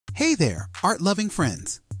there, art-loving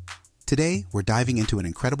friends! Today, we're diving into an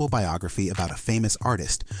incredible biography about a famous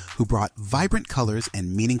artist who brought vibrant colors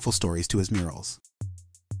and meaningful stories to his murals.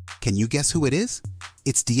 Can you guess who it is?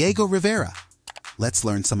 It's Diego Rivera. Let's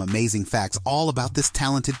learn some amazing facts all about this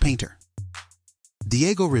talented painter.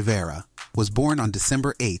 Diego Rivera was born on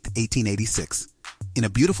December 8, 1886, in a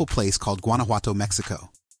beautiful place called Guanajuato, Mexico.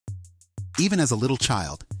 Even as a little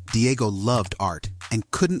child, Diego loved art and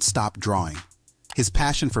couldn't stop drawing. His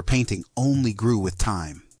passion for painting only grew with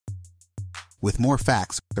time. With more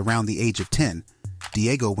facts, around the age of 10,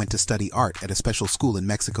 Diego went to study art at a special school in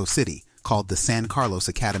Mexico City called the San Carlos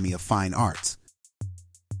Academy of Fine Arts.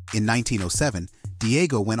 In 1907,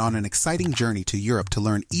 Diego went on an exciting journey to Europe to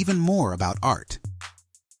learn even more about art.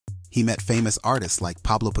 He met famous artists like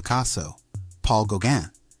Pablo Picasso, Paul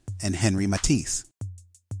Gauguin, and Henri Matisse.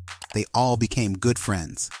 They all became good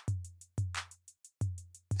friends.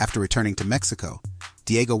 After returning to Mexico,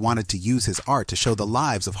 Diego wanted to use his art to show the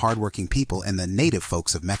lives of hardworking people and the native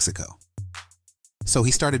folks of Mexico. So he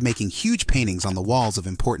started making huge paintings on the walls of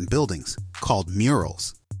important buildings, called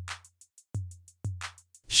murals.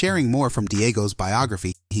 Sharing more from Diego's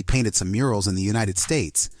biography, he painted some murals in the United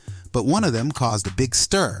States, but one of them caused a big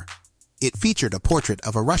stir. It featured a portrait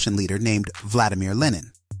of a Russian leader named Vladimir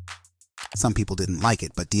Lenin. Some people didn't like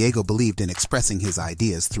it, but Diego believed in expressing his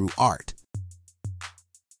ideas through art.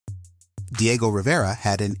 Diego Rivera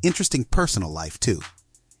had an interesting personal life, too.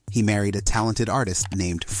 He married a talented artist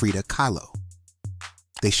named Frida Kahlo.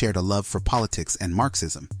 They shared a love for politics and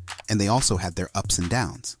Marxism, and they also had their ups and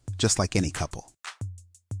downs, just like any couple.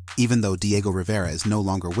 Even though Diego Rivera is no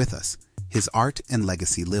longer with us, his art and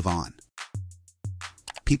legacy live on.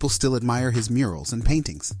 People still admire his murals and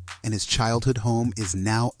paintings, and his childhood home is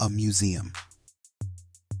now a museum.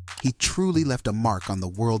 He truly left a mark on the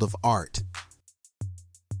world of art.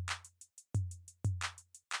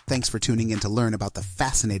 Thanks for tuning in to learn about the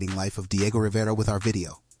fascinating life of Diego Rivera with our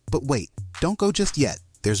video. But wait, don't go just yet.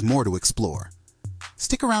 There's more to explore.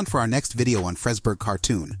 Stick around for our next video on Fresburg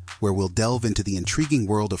Cartoon, where we'll delve into the intriguing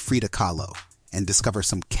world of Frida Kahlo and discover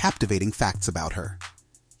some captivating facts about her.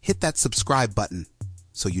 Hit that subscribe button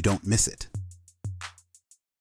so you don't miss it.